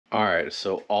All right,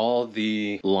 so all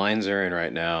the lines are in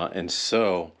right now, and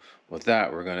so with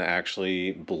that, we're gonna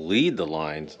actually bleed the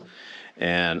lines.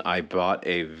 And I bought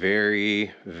a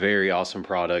very, very awesome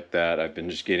product that I've been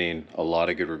just getting a lot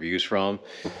of good reviews from.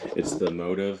 It's the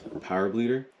Motive Power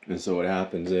Bleeder. And so what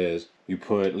happens is you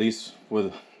put, at least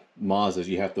with Mazdas,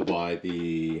 you have to buy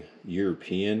the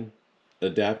European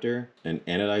adapter, an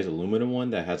anodized aluminum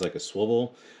one that has like a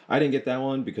swivel. I didn't get that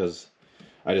one because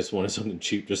I just wanted something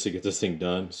cheap just to get this thing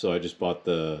done. So I just bought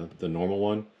the normal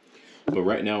one. But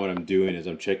right now what I'm doing is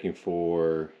I'm checking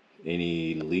for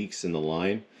any leaks in the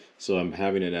line. So I'm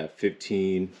having it at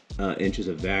 15 inches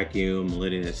of vacuum,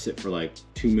 letting it sit for like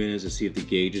 2 minutes to see if the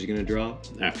gauge is gonna drop.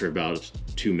 After about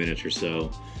 2 minutes or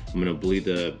so, I'm gonna bleed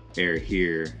the air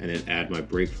here and then add my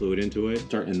brake fluid into it.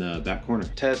 Start in the back corner.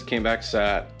 Test came back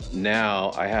sat.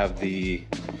 Now I have the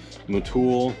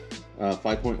Motul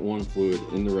 5.1 fluid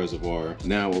in the reservoir.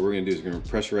 Now what we're gonna do is we're gonna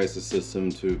pressurize the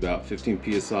system to about 15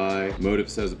 PSI. Motive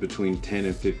says between 10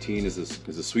 and 15 is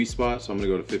a sweet spot, so I'm gonna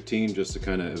go to 15 just to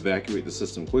kind of evacuate the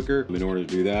system quicker. In order to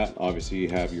do that, obviously you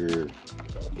have your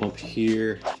pump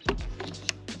here,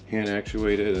 hand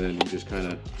actuated, and then you just kind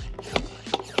of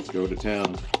go to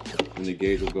town and the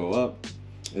gauge will go up,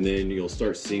 and then you'll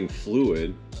start seeing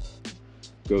fluid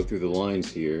go through the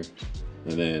lines here.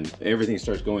 And then everything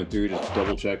starts going through. Just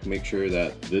double check, make sure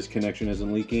that this connection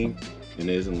isn't leaking and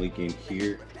it isn't leaking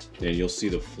here. And you'll see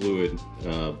the fluid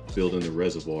build in the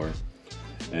reservoir.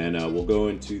 And we'll go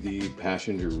into the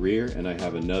passenger rear, and I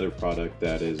have another product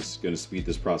that is going to speed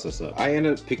this process up. I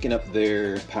ended up picking up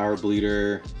their Power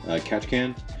Bleeder catch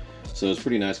can. So it's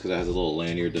pretty nice because it has a little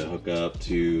lanyard to hook up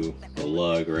to a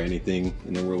lug or anything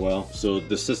in there real well. So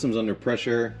the system's under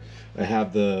pressure. I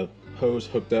have the hose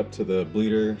hooked up to the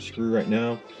bleeder screw right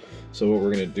now. So what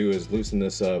we're gonna do is loosen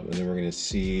this up, and then we're gonna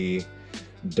see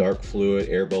dark fluid,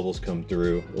 air bubbles come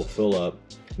through. We'll fill up,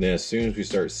 and then as soon as we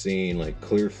start seeing like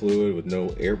clear fluid with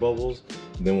no air bubbles,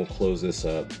 then we'll close this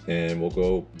up and we'll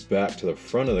go back to the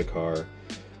front of the car,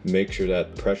 make sure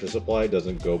that pressure supply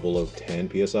doesn't go below 10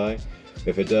 PSI.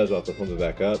 If it does, I'll have to pump it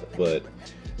back up, but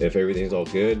if everything's all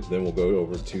good, then we'll go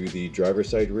over to the driver's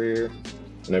side rear.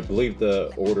 And I believe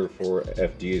the order for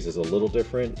FDs is a little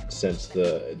different since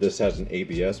this has an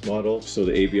ABS model. So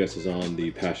the ABS is on the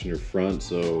passenger front.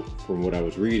 So from what I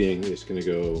was reading, it's gonna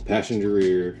go passenger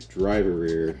rear,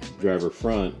 driver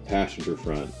front, passenger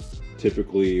front.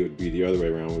 Typically it would be the other way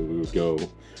around, where we would go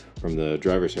from the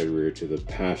driver's side rear to the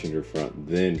passenger front,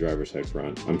 then driver's side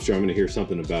front. I'm sure I'm gonna hear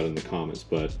something about it in the comments,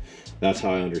 but that's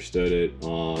how I understood it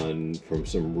from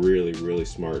some really, really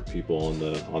smart people on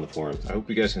the forums. I hope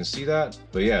you guys can see that,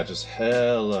 but yeah, just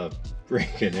hella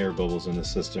freaking air bubbles in the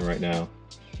system right now.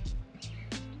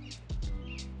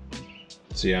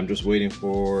 So yeah, I'm just waiting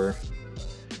for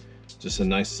just a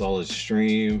nice solid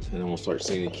stream, and then we'll start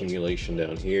seeing accumulation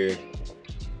down here.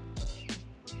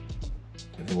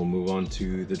 And then we'll move on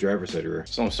to the driver's side rear.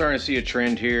 So I'm starting to see a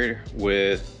trend here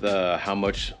with how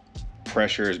much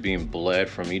pressure is being bled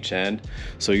from each end.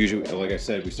 So usually, like I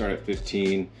said, we start at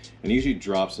 15 and it usually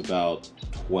drops about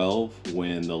 12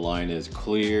 when the line is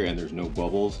clear and there's no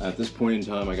bubbles. At this point in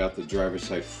time, I got the driver's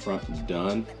side front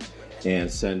done.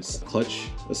 And since clutch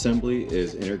assembly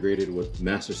is integrated with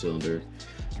master cylinder,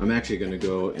 I'm actually gonna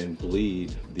go and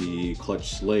bleed the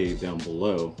clutch slave down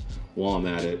below while I'm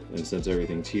at it, and since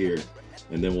everything's here,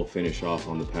 and then we'll finish off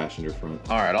on the passenger front.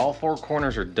 All right, all four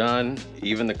corners are done,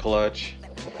 even the clutch.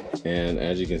 And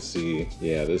as you can see,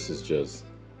 yeah, this is just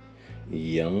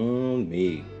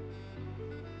yummy.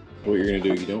 What you're gonna do,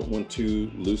 you don't want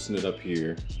to loosen it up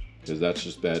here, because that's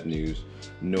just bad news,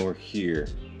 nor here.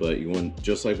 But you want,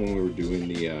 just like when we were doing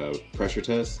the pressure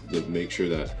test, to make sure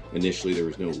that initially there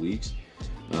was no leaks,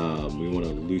 we want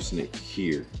to loosen it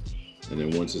here. And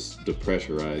then once it's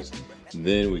depressurized,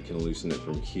 then we can loosen it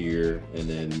from here and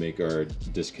then make our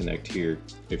disconnect here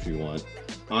if you want.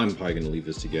 I'm probably gonna leave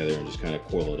this together and just kind of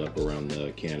coil it up around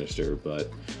the canister,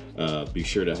 but be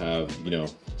sure to have, you know,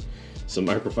 some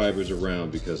microfibers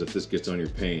around, because if this gets on your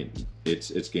paint,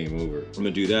 it's game over. I'm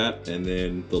gonna do that, and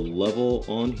then the level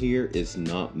on here is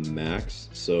not max,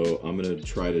 so I'm gonna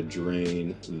try to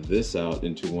drain this out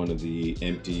into one of the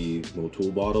empty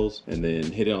Motul bottles and then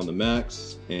hit it on the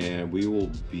max, and we will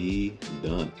be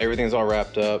done. Everything's all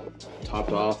wrapped up,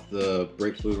 topped off the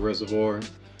brake fluid reservoir.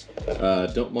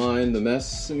 Don't mind the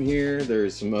mess in here.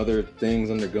 There's some other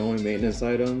things undergoing, maintenance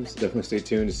items. Definitely stay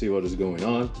tuned to see what is going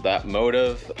on. That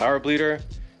Motive Power Bleeder,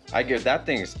 I give that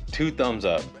thing 2 thumbs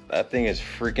up. That thing is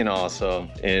freaking awesome.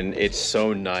 And it's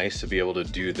so nice to be able to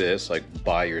do this like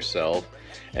by yourself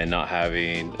and not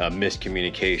having a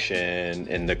miscommunication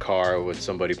in the car with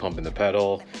somebody pumping the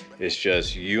pedal. It's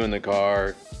just you in the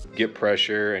car, get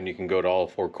pressure, and you can go to all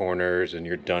four corners and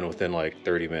you're done within like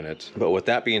 30 minutes. But with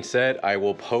that being said, I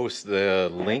will post the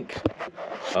link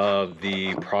of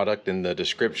the product in the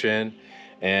description.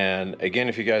 And again,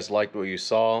 if you guys liked what you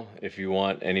saw, if you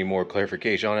want any more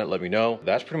clarification on it, let me know.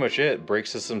 That's pretty much it. Brake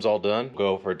system's all done.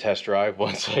 Go for a test drive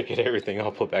once I get everything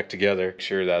all put back together. Make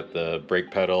sure that the brake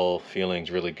pedal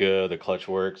feeling's really good, the clutch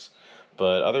works.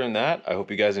 But other than that, I hope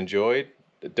you guys enjoyed.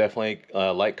 Definitely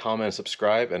like, comment,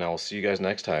 subscribe, and I will see you guys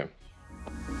next time.